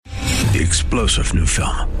The explosive new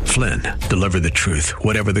film, Flynn, deliver the truth,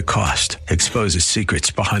 whatever the cost, exposes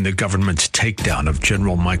secrets behind the government's takedown of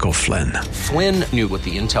General Michael Flynn. Flynn knew what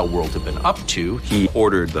the intel world had been up to. He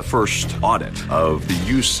ordered the first audit of the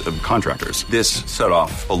use of contractors. This set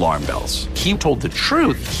off alarm bells. He told the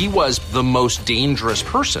truth. He was the most dangerous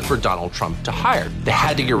person for Donald Trump to hire. They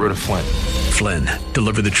had to get rid of Flynn. Flynn,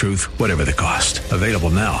 deliver the truth, whatever the cost. Available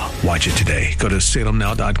now. Watch it today. Go to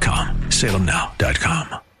salemnow.com.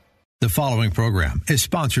 salemnow.com. The following program is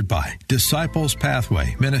sponsored by Disciples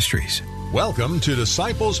Pathway Ministries. Welcome to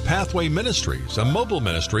Disciples Pathway Ministries, a mobile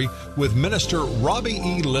ministry with Minister Robbie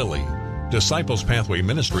E. Lilly. Disciples Pathway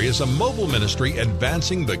Ministry is a mobile ministry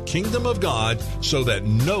advancing the kingdom of God so that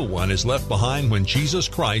no one is left behind when Jesus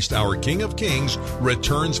Christ, our King of Kings,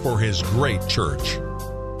 returns for his great church.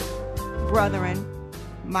 Brethren,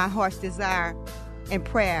 my heart's desire and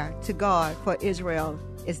prayer to God for Israel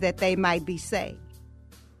is that they might be saved.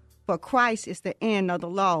 For Christ is the end of the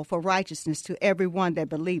law for righteousness to everyone that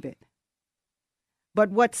believeth.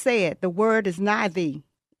 But what said, the word is nigh thee,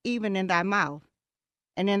 even in thy mouth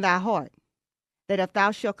and in thy heart, that if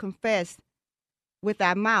thou shalt confess with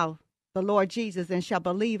thy mouth the Lord Jesus, and shalt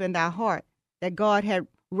believe in thy heart that God had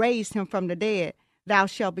raised him from the dead, thou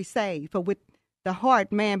shalt be saved. For with the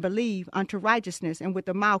heart man believe unto righteousness, and with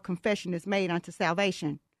the mouth confession is made unto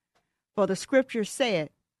salvation. For the scripture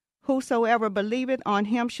said, whosoever believeth on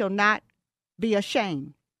him shall not be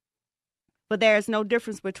ashamed. For there is no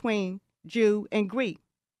difference between Jew and Greek.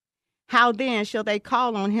 How then shall they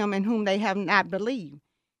call on him in whom they have not believed?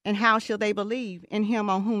 And how shall they believe in him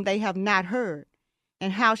on whom they have not heard?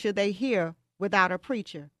 And how shall they hear without a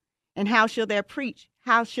preacher? And how shall they preach?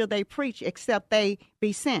 How shall they preach except they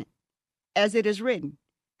be sent? As it is written,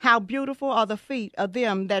 how beautiful are the feet of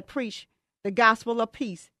them that preach the gospel of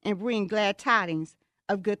peace and bring glad tidings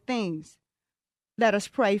of good things. Let us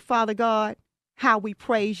pray. Father God, how we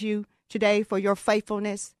praise you today for your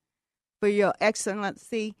faithfulness, for your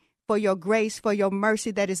excellency, for your grace, for your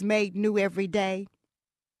mercy that is made new every day.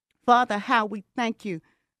 Father, how we thank you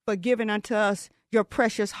for giving unto us your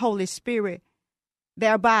precious Holy Spirit,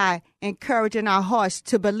 thereby encouraging our hearts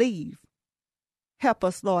to believe. Help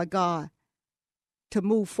us, Lord God, to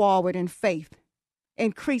move forward in faith.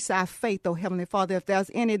 Increase our faith, oh Heavenly Father. If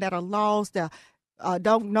there's any that are lost, that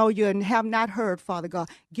don't know you and have not heard, Father God,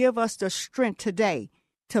 give us the strength today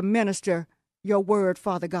to minister your word,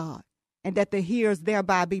 Father God, and that the hearers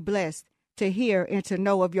thereby be blessed to hear and to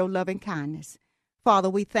know of your loving kindness.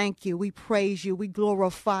 Father, we thank you, we praise you, we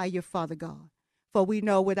glorify you, Father God, for we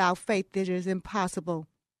know without faith it is impossible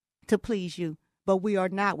to please you, but we are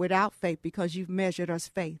not without faith because you've measured us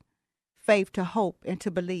faith to hope and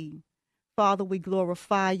to believe. Father, we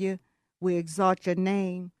glorify you, we exalt your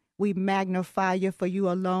name, we magnify you, for you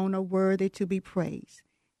alone are worthy to be praised.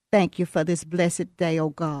 Thank you for this blessed day, O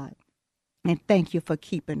God, and thank you for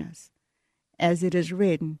keeping us. As it is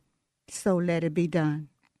written, so let it be done.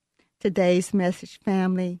 Today's message,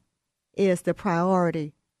 family, is the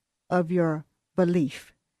priority of your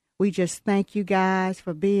belief. We just thank you guys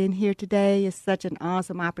for being here today. It's such an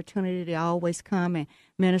awesome opportunity to always come and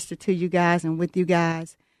minister to you guys and with you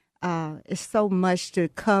guys. It's so much to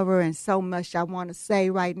cover and so much I want to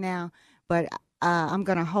say right now, but I'm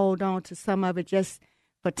going to hold on to some of it just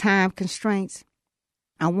for time constraints.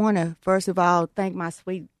 I want to, first of all, thank my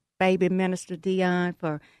sweet baby minister Dion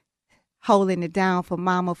for holding it down for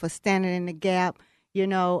Mama, for standing in the gap,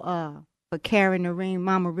 for carrying the ring.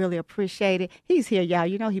 Mama really appreciate it. He's here, y'all.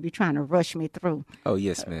 You know he be trying to rush me through. Oh,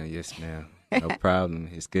 yes, ma'am. Yes, ma'am. No problem.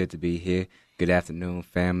 It's good to be here. Good afternoon,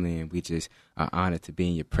 family, and we just are honored to be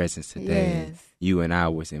in your presence today. Yes. You and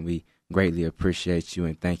ours, and we greatly appreciate you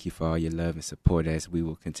and thank you for all your love and support as we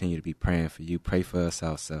will continue to be praying for you. Pray for us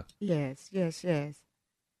also. Yes.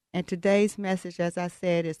 And today's message, as I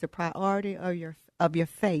said, is the priority of your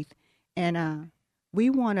faith. And we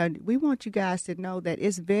want you guys to know that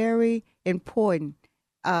it's very important.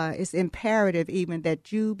 It's imperative even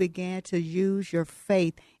that you begin to use your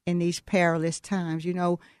faith in these perilous times.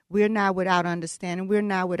 We're not without understanding. We're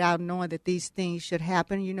not without knowing that these things should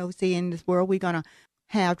happen. See, in this world, we're going to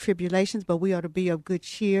have tribulations, but we ought to be of good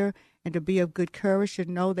cheer and to be of good courage, to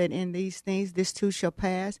know that in these things, this too shall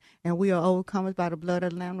pass, and we are overcome by the blood of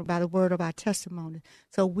the Lamb and by the word of our testimony.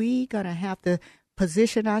 So we're going to have to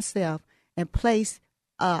position ourselves and place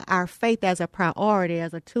our faith as a priority,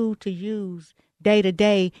 as a tool to use day to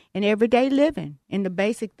day in everyday living, in the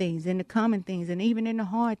basic things, in the common things, and even in the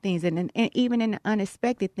hard things, and even in the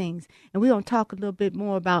unexpected things. And we're going to talk a little bit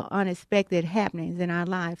more about unexpected happenings in our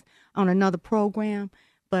lives on another program.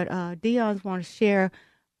 But Dion's want to share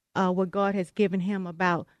what God has given him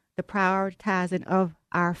about the prioritizing of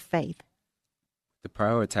our faith. The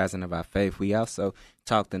prioritizing of our faith. We also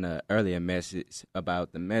talked in an earlier message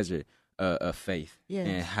about the measure of faith, yes,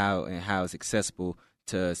 and how it's accessible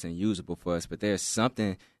to us and usable for us. But there's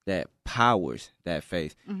something that powers that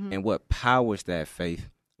faith, and what powers that faith?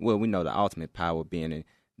 Well, we know the ultimate power being in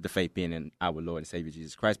the faith being in our Lord and Savior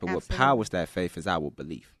Jesus Christ. But Absolutely. What powers that faith is our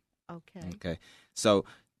belief. Okay. So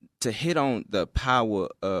to hit on the power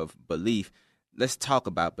of belief, let's talk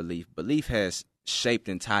about belief. Belief has shaped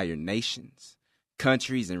entire nations,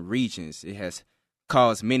 countries, and regions. It has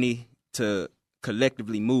caused many to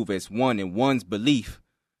collectively move as one, and one's belief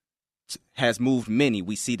has moved many.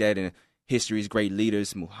 We see that in history's great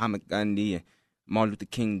leaders, Muhammad Gandhi and Martin Luther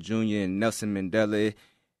King Jr. and Nelson Mandela.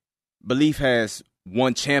 Belief has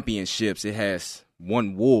won championships. It has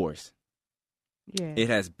won wars. Yeah. It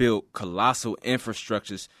has built colossal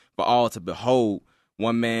infrastructures for all to behold.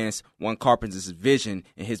 One carpenter's vision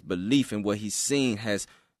and his belief in what he's seen has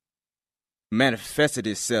manifested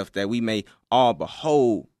itself that we may all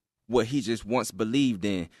behold what he just once believed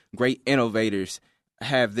in. Great innovators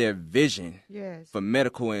have their vision Yes. for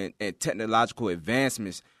medical and technological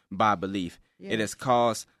advancements by belief. Yes. It has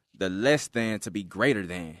caused the less than to be greater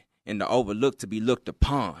than, and the overlooked to be looked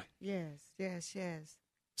upon. Yes. Yes. Yes.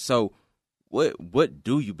 So what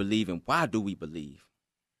do you believe, and why do we believe?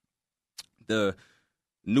 The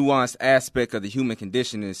nuanced aspect of the human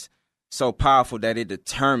condition is so powerful that it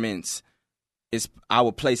determines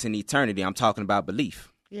our place in eternity. I'm talking about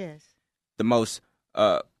belief. Yes. The most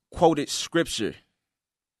quoted scripture,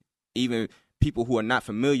 even people who are not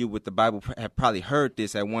familiar with the Bible have probably heard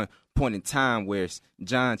this at one point in time, where it's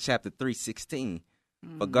John chapter 3:16.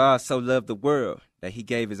 For God so loved the world that he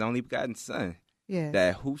gave his only begotten son, Yes.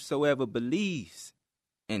 that whosoever believes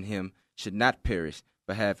in him should not perish,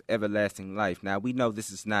 but have everlasting life. Now, we know this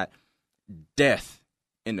is not death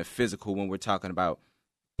in the physical when we're talking about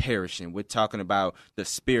perishing. We're talking about the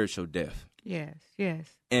spiritual death. Yes. Yes.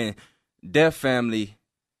 And death, family,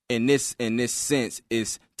 in this sense,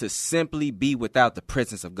 is to simply be without the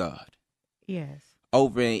presence of God. Yes.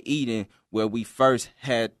 Over in Eden, where we first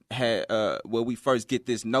where we first get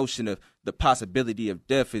this notion of the possibility of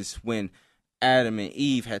death, is when Adam and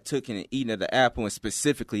Eve had taken and eaten of the apple, and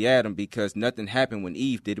specifically Adam, because nothing happened when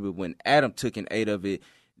Eve did it, but when Adam took and ate of it,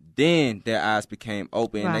 then their eyes became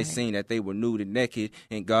open, and they seen that they were nude and naked,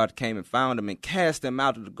 and God came and found them and cast them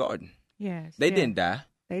out of the garden. Yes. They didn't die.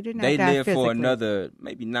 They did not They die lived physically. for another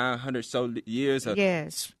maybe 900 so years.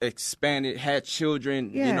 Yes. Expanded, had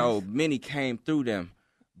children. Yes. Many came through them.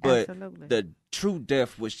 But Absolutely. the true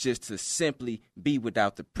death was just to simply be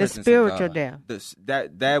without the presence spiritual of God.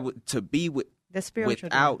 death. To be The spiritual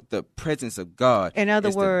without death. the presence of God. In other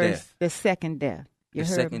is words, the death. the second death. You The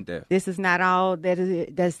heard second me? death. This is not all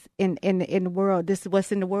that's in the world. This is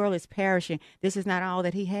what's in the world is perishing. This is not all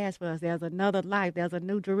that he has for us. There's another life. There's a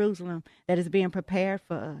new Jerusalem that is being prepared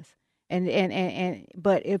for us.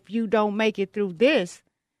 But if you don't make it through this,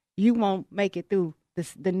 you won't make it through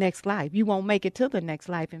the next life. You won't make it to the next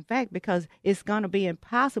life, in fact, because it's going to be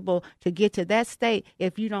impossible to get to that state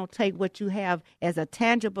if you don't take what you have as a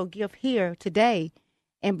tangible gift here today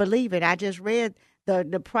and believe it. I just read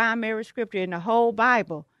the primary scripture in the whole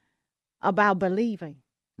Bible about believing.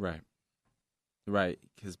 Right.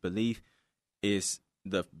 Because belief is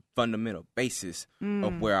the fundamental basis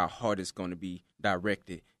of where our heart is going to be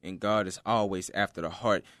directed. And God is always after the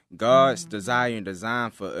heart. God's desire and design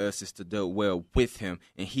for us is to do well with him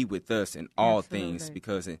and he with us in all Absolutely. things.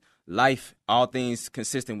 Because in life, all things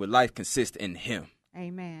consistent with life consist in him.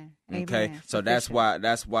 Amen. Okay, Amen. so that's why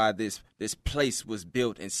this place was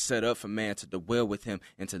built and set up for man to dwell with him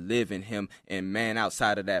and to live in him. And man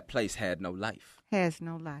outside of that place had no life. Has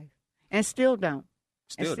no life. And still don't.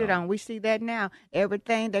 Still Still don't. don't. We see that now.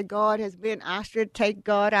 Everything that God has been ostrich, take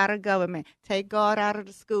God out of government, take God out of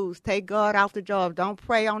the schools, take God off the jobs. Don't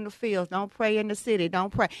pray on the fields. Don't pray in the city.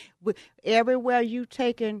 Don't pray. Everywhere you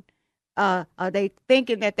taking, are they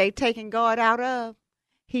thinking that they taking God out of?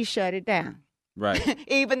 He shut it down. Right.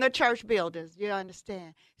 Even the church builders, you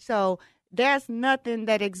understand? So there's nothing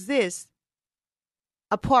that exists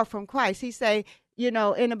apart from Christ. He say, in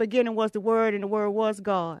the beginning was the Word, and the Word was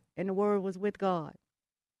God, and the Word was with God.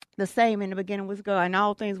 The same in the beginning was God, and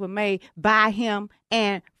all things were made by him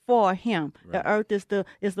and for him. Right. The earth is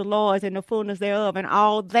the Lord's and the fullness thereof, and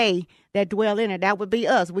all they that dwell in it. That would be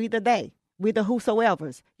us. We the they. We the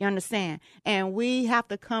whosoevers. You understand? And we have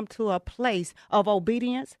to come to a place of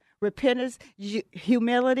obedience, repentance,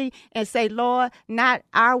 humility, and say, Lord, not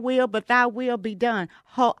our will, but thy will be done.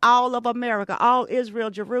 All of America, all Israel,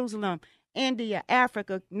 Jerusalem, India,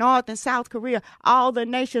 Africa, North and South Korea, all the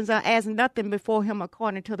nations are as nothing before him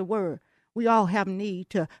according to the word. We all have need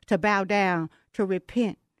to bow down, to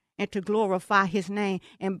repent, and to glorify his name.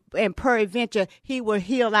 And peradventure, he will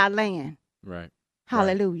heal our land. Right.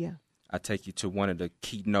 Hallelujah. I take you to one of the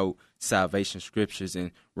keynote salvation scriptures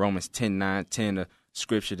in Romans 10:9-10, a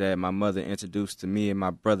scripture that my mother introduced to me and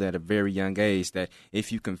my brother at a very young age, that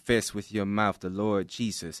if you confess with your mouth the Lord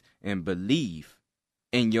Jesus and believe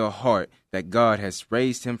in your heart that God has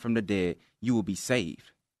raised him from the dead, you will be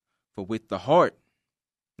saved. For with the heart,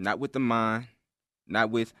 not with the mind, not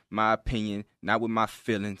with my opinion, not with my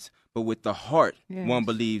feelings, but with the heart, one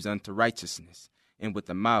believes unto righteousness, and with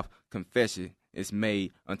the mouth confession is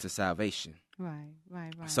made unto salvation.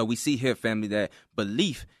 Right. So we see here, family, that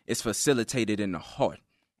belief is facilitated in the heart.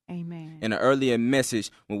 Amen. In an earlier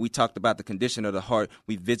message, when we talked about the condition of the heart,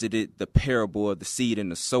 we visited the parable of the seed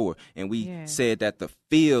and the sower, and we said that the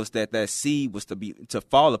fields that seed was to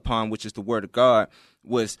fall upon, which is the word of God,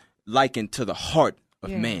 was likened to the heart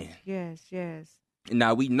of man. Yes.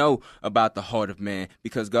 Now we know about the heart of man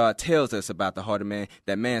because God tells us about the heart of man,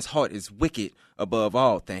 that man's heart is wicked above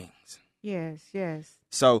all things. Yes.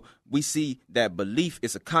 So we see that belief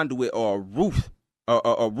is a conduit or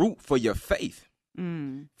a root for your faith.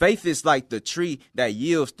 Faith is like the tree that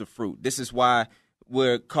yields the fruit. This is why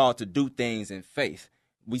we're called to do things in faith.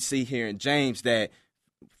 We see here in James that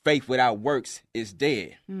faith without works is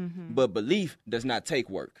dead. But belief does not take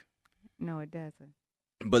work. No, it doesn't.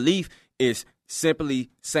 Belief is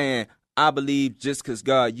simply saying, I believe just because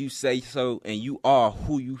God, you say so, and you are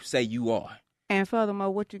who you say you are. And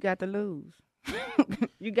furthermore, what you got to lose?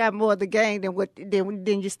 You got more to gain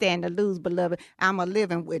than you stand to lose, beloved. I'm a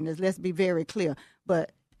living witness. Let's be very clear.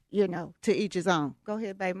 But, to each his own. Go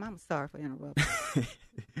ahead, baby. I'm sorry for interrupting.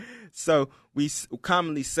 So we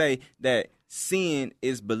commonly say that seeing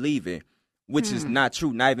is believing, which is not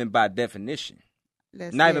true, not even by definition.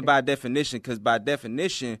 By definition, because by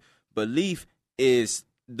definition, belief is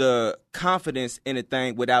the confidence in a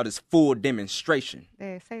thing without its full demonstration.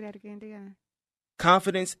 Say that again, Dion.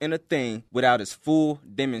 Confidence in a thing without its full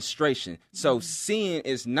demonstration. So seeing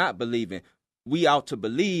is not believing. We ought to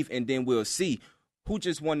believe, and then we'll see. Who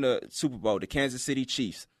just won the Super Bowl? The Kansas City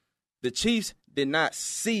Chiefs. The Chiefs did not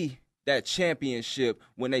see that championship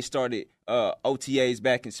when they started OTAs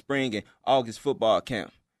back in spring and August football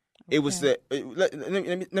camp. Okay. It was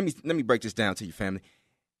let me break this down to you, family.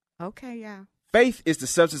 Okay, yeah. Faith is the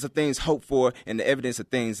substance of things hoped for and the evidence of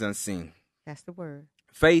things unseen. That's the word.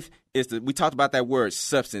 Faith is we talked about that word,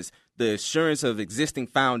 substance, the assurance of existing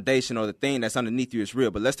foundation, or the thing that's underneath you is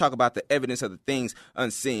real. But let's talk about the evidence of the things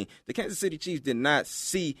unseen. The Kansas City Chiefs did not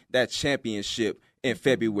see that championship in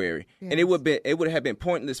February. Yes. And it would have been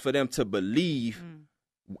pointless for them to believe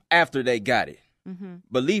after they got it.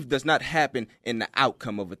 Belief does not happen in the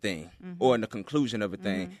outcome of a thing or in the conclusion of a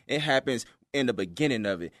thing. It happens in the beginning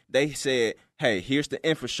of it. They said, hey, here's the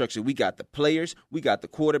infrastructure. We got the players. We got the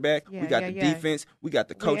quarterback. We got the defense. We got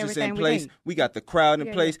the coaches in place. We got the crowd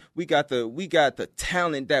in place. We got the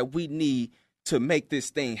talent that we need to make this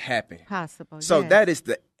thing happen. Possible. So that is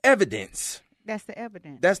the evidence. That's the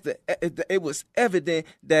evidence. It was evident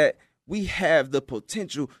that we have the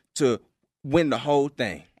potential to win the whole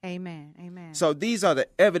thing. Amen. So these are the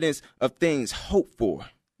evidence of things hoped for.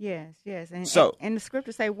 Yes. And the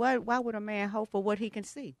scriptures say, why would a man hope for what he can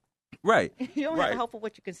see? Right. You don't have to hope for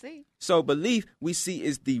what you can see. So belief, we see,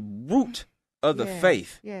 is the root of the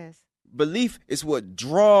faith. Yes. Belief is what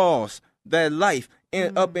draws that life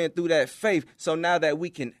up and through that faith. So now that we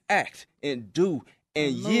can act and do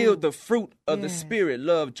and yield the fruit of the Spirit,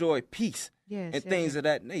 love, joy, peace, and things of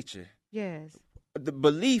that nature. Yes. The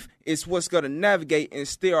belief is what's going to navigate and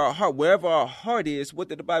steer our heart. Wherever our heart is, what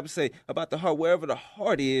did the Bible say about the heart? Wherever the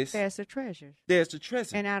heart is, there's the treasure. There's the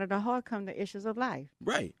treasure. And out of the heart come the issues of life.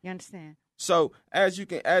 Right. You understand? So as you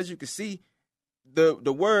can see, the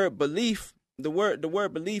word belief, the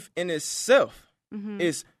word belief in itself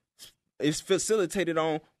is facilitated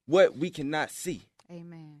on what we cannot see.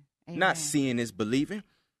 Amen. Not seeing is believing.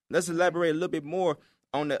 Let's elaborate a little bit more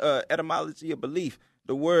on the etymology of belief.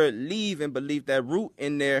 The word leave and belief, that root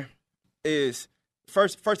in there is,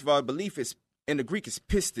 first of all, belief is, in the Greek, is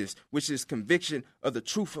pistis, which is conviction of the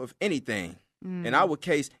truth of anything. In our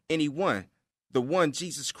case, anyone, the one,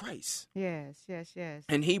 Jesus Christ. Yes.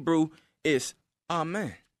 In Hebrew, it's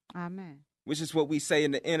amen. Amen. Which is what we say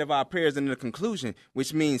in the end of our prayers and in the conclusion,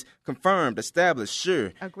 which means confirmed, established,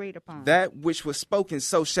 sure. Agreed upon. That which was spoken,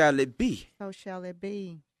 so shall it be. So shall it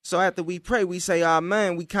be. So after we pray, we say,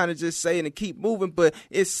 amen. We kind of just say it and keep moving, but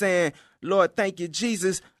it's saying, Lord, thank you,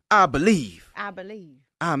 Jesus. I believe. I believe.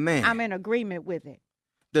 Amen. I'm in agreement with it.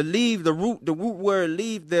 The root word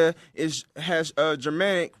leave there has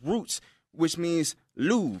Germanic roots, which means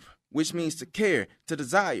luve, which means to care, to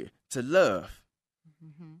desire, to love.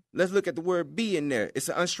 Mm-hmm. Let's look at the word be in there. It's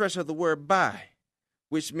an unstretch of the word by,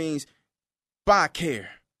 which means by care,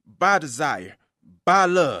 by desire, by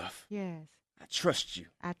love. Yes. I trust you.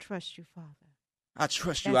 I trust you, Father. I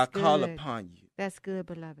trust you. I call upon you. That's good,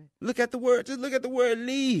 beloved. Look at the word. Just look at the word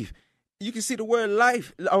leave. You can see the word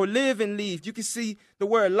life or live and leave. You can see the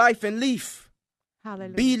word life and leaf.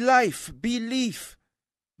 Hallelujah. Be life, be leaf.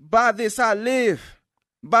 By this I live.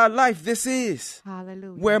 By life this is.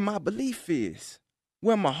 Hallelujah. Where my belief is.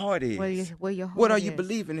 Where my heart is. Where your heart what are is. you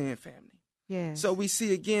believing in, family? Yes. So we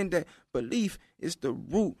see again that belief is the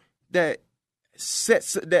root that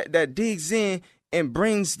sets that digs in and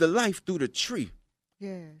brings the life through the tree.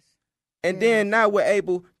 Yes. And then now we're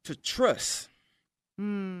able to trust.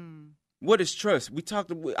 What is trust?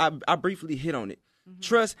 I briefly hit on it. Mm-hmm.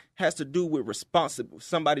 Trust has to do with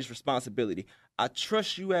somebody's responsibility. I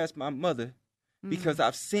trust you as my mother because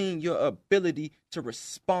I've seen your ability to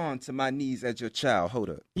respond to my needs as your child. Hold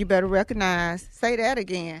up. You better recognize. Say that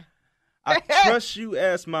again. I trust you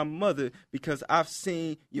as my mother because I've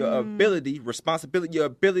seen your responsibility, your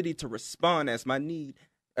ability to respond as my need,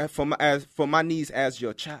 for my needs as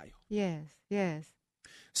your child. Yes, yes.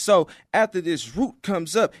 So after this root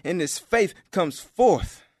comes up and this faith comes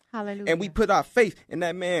forth, hallelujah, and we put our faith in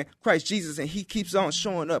that man, Christ Jesus, and he keeps on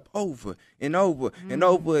showing up over and over and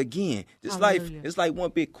over again. This life is like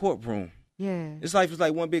one big courtroom. Yeah. This life is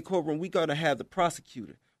like one big courtroom. We got to have the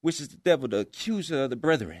prosecutor, which is the devil, the accuser of the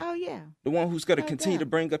brethren. Oh, yeah. The one who's going to continue to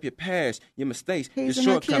bring up your past, your mistakes, He's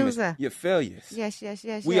your shortcomings, your failures. Yes.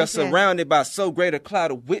 We are surrounded by so great a cloud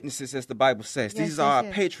of witnesses, as the Bible says. These are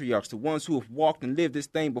our patriarchs, the ones who have walked and lived this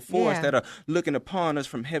thing before us, that are looking upon us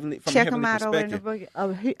from a heavenly perspective. Check them out over in the book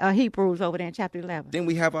of Hebrews over there in chapter 11. Then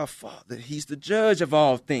we have our Father. He's the judge of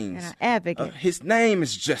all things. And our advocate. His name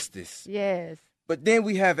is justice. Yes. But then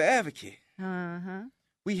we have an advocate. Uh-huh.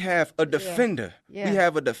 We have a defender. Yeah. We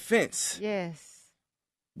have a defense. Yes.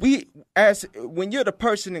 When you're the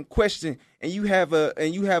person in question and you have a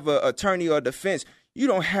attorney or defense, you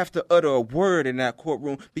don't have to utter a word in that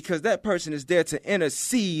courtroom because that person is there to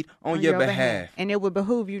intercede on your behalf. And it would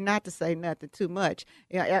behoove you not to say nothing too much,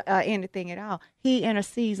 anything at all. He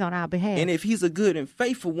intercedes on our behalf. And if he's a good and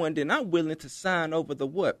faithful one, then I'm willing to sign over the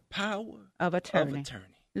what? Power of attorney.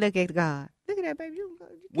 Look at God. Look at that, baby.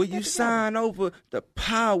 Will you sign over the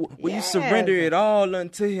power? Will you surrender it all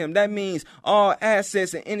unto him? That means all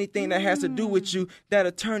assets and anything that has to do with you, that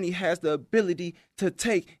attorney has the ability to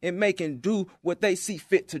take and make and do what they see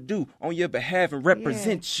fit to do on your behalf and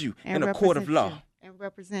represent you in a court of law. And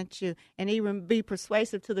represent you. And even be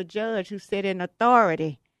persuasive to the judge who sit in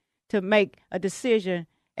authority to make a decision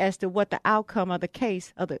as to what the outcome of the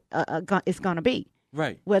case is going to be.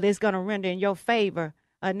 Right. Whether it's going to render in your favor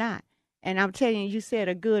or not. And I'm telling you said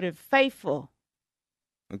a good and faithful.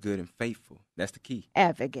 A good and faithful. That's the key.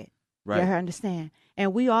 Advocate. Right. You understand?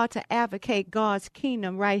 And we ought to advocate God's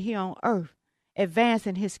kingdom right here on earth,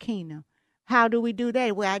 advancing his kingdom. How do we do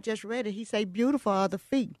that? Well, I just read it. He say, beautiful are the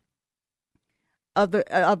feet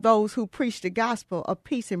of those who preach the gospel of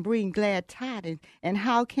peace and bring glad tidings. And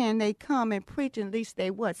how can they come and preach unless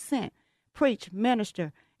they sent? Preach,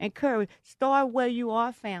 minister, encourage. Start where you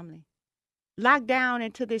are, family. Lock down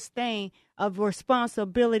into this thing of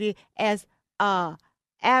responsibility as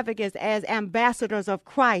advocates, as ambassadors of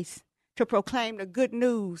Christ, to proclaim the good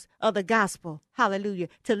news of the gospel. Hallelujah.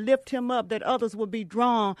 To lift him up, that others will be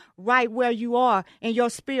drawn right where you are in your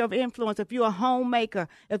sphere of influence. If you're a homemaker,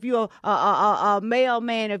 if you're a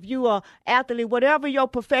mailman, if you're an athlete, whatever your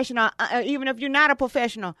profession, even if you're not a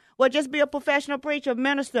professional, well, just be a professional preacher,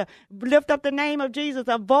 minister. Lift up the name of Jesus,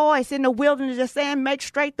 a voice in the wilderness just saying, make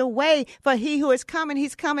straight the way for he who is coming.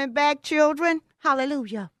 He's coming back, children.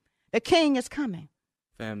 Hallelujah. The king is coming.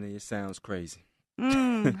 Family, it sounds crazy.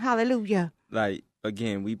 Hallelujah. Like,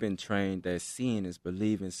 again, we've been trained that seeing is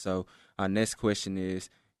believing. So our next question is,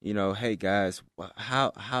 hey, guys,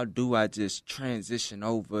 how do I just transition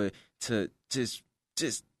over to just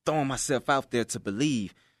throwing myself out there to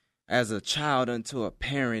believe as a child unto a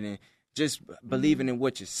parent and just believing in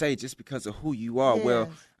what you say just because of who you are? Yes. Well,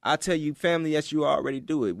 I tell you, family, yes, you already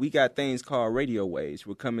do it. We got things called radio waves.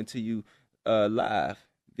 We're coming to you live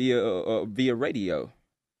via radio.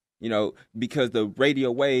 Because the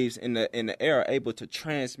radio waves in the air are able to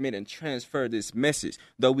transmit and transfer this message.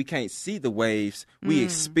 Though we can't see the waves, we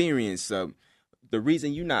experience them. The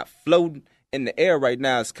reason you're not floating in the air right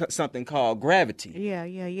now is something called gravity.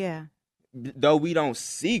 Yeah. though we don't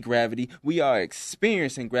see gravity, we are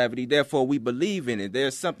experiencing gravity. Therefore, we believe in it.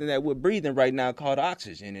 There's something that we're breathing right now called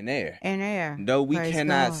oxygen and air. And air. Though we Praise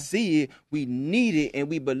cannot God. see it, we need it, and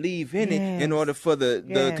we believe in it in order for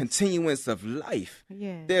the continuance of life.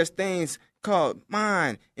 Yes. There's things called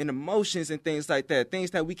mind and emotions and things like that, things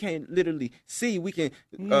that we can't literally see. We can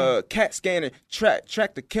CAT scan and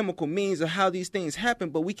track the chemical means of how these things happen,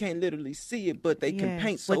 but we can't literally see it, but they can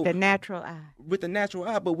paint with the natural eye. With the natural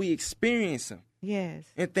eye, but we experience them. Yes.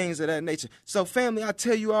 And things of that nature. So, family, I'll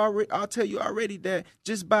tell you already that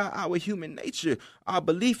just by our human nature, our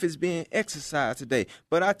belief is being exercised today.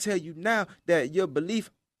 But I tell you now that your belief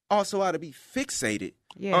also ought to be fixated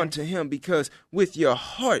unto him, because with your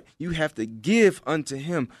heart you have to give unto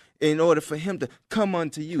him in order for him to come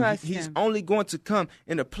unto you. He's only going to come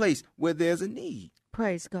in a place where there's a need.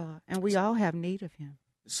 Praise God. And we all have need of him.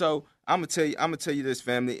 So I'm gonna tell you this,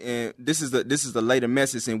 family, and this is the later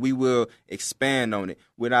message, and we will expand on it.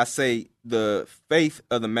 When I say the faith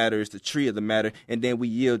of the matter is the tree of the matter, and then we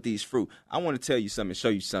yield these fruit. I want to tell you something, show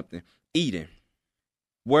you something. Eden.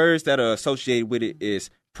 Words that are associated with it is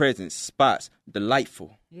presence, spots,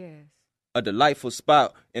 delightful. Yes. A delightful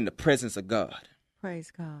spot in the presence of God. Praise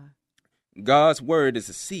God. God's word is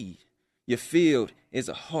a seed. Your field is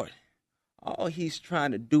a heart. All he's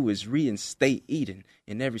trying to do is reinstate Eden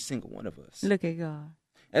in every single one of us. Look at God.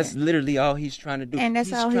 That's literally all he's trying to do. And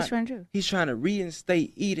that's all he's trying to do. He's trying to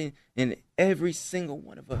reinstate Eden in every single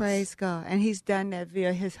one of us. Praise God. And he's done that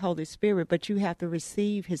via his Holy Spirit, but you have to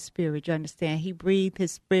receive his spirit. You understand? He breathed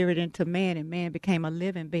his spirit into man, and man became a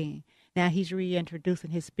living being. Now he's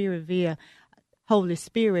reintroducing his spirit via Holy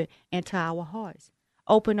Spirit into our hearts.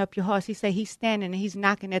 Open up your hearts. He say he's standing and he's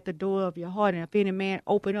knocking at the door of your heart. And if any man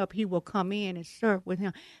open up, he will come in and serve with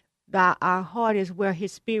him. Our heart is where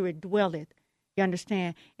his spirit dwelleth. You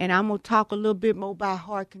understand? And I'm going to talk a little bit more about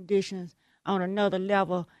heart conditions on another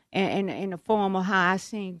level, and in the form of how I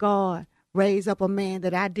seen God raise up a man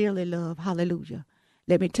that I dearly love. Hallelujah.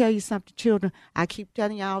 Let me tell you something, children. I keep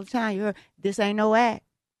telling you all the time, you heard, this ain't no act.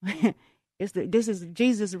 This is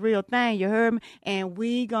Jesus' real thing, you heard me? And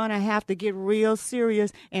we going to have to get real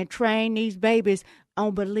serious and train these babies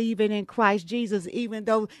on believing in Christ Jesus, even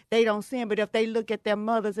though they don't sin. But if they look at their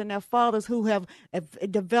mothers and their fathers who have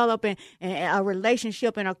developed a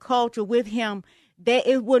relationship and a culture with him,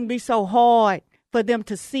 it wouldn't be so hard for them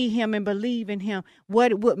to see him and believe in him.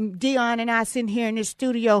 What Dion and I sitting here in this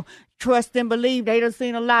studio, trust and believe. They done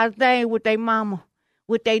seen a lot of things with their mama,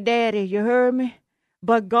 with their daddy, you heard me?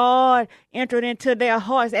 But God entered into their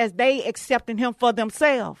hearts as they accepted him for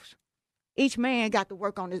themselves. Each man got to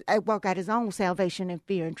work out his own salvation in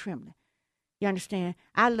fear and trembling. You understand?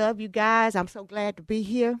 I love you guys. I'm so glad to be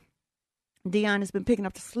here. Dion has been picking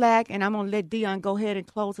up the slack, and I'm going to let Dion go ahead and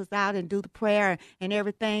close us out and do the prayer and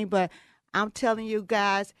everything. But I'm telling you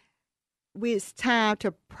guys, it's time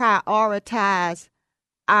to prioritize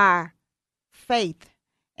our faith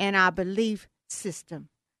and our belief system.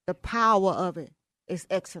 The power of it is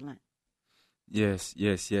excellent. Yes,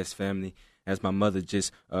 family. As my mother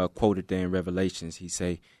just quoted there in Revelations, he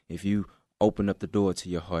say, if you open up the door to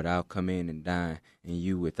your heart, I'll come in and dine, and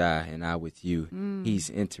you with I, and I with you. He's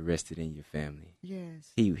interested in your family.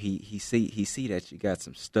 Yes. He see that you got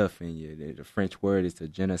some stuff in you. The French word is the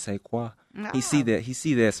je ne sais quoi. Oh. He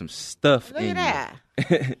see there's some stuff Look in at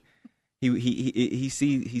that. He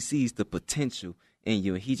sees the potential in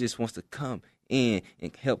you, and he just wants to come in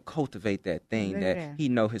and help cultivate that thing that he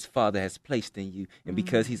know his father has placed in you. And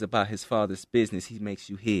because he's about his father's business, he makes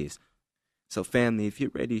you his. So family, if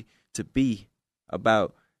you're ready to be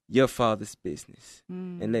about your father's business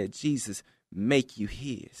and let Jesus make you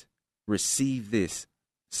his, receive this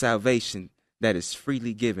salvation that is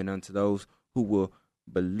freely given unto those who will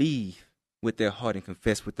believe with their heart and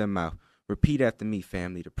confess with their mouth. Repeat after me,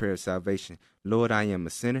 family, the prayer of salvation. Lord, I am a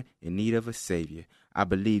sinner in need of a Savior. I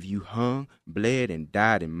believe you hung, bled, and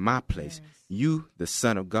died in my place. Yes. You, the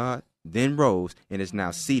Son of God, then rose and is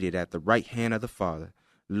now seated at the right hand of the Father.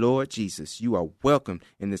 Lord Jesus, you are welcome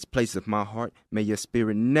in this place of my heart. May your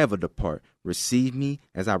spirit never depart. Receive me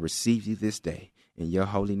as I receive you this day. In your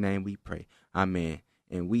holy name we pray. Amen.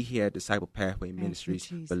 And we here at Disciple Pathway Ministries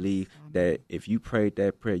believe that if you prayed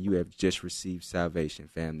that prayer, you have just received salvation,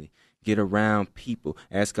 family. Get around people.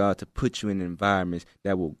 Ask God to put you in environments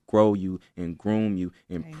that will grow you and groom you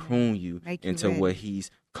and prune you into what he's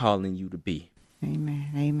calling you to be.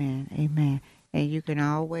 Amen. And you can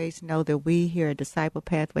always know that we here at Disciple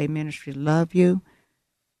Pathway Ministry love you.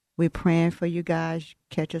 We're praying for you guys.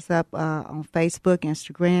 Catch us up on Facebook,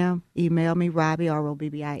 Instagram. Email me, Robbie,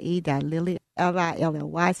 ROBBIE.Lilly,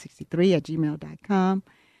 LILLY63 @gmail.com.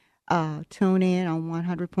 tune in on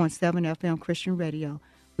 100.7 FM Christian Radio.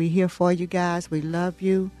 We're here for you guys. We love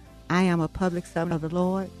you. I am a public servant of the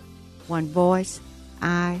Lord. One voice,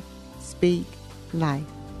 I speak life.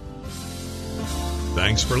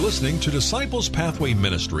 Thanks for listening to Disciples Pathway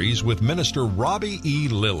Ministries with Minister Robbie E.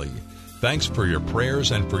 Lilly. Thanks for your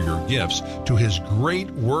prayers and for your gifts to his great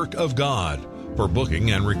work of God. For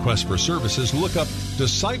booking and request for services, look up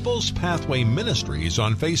Disciples Pathway Ministries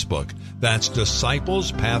on Facebook. That's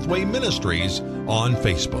Disciples Pathway Ministries on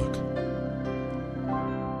Facebook.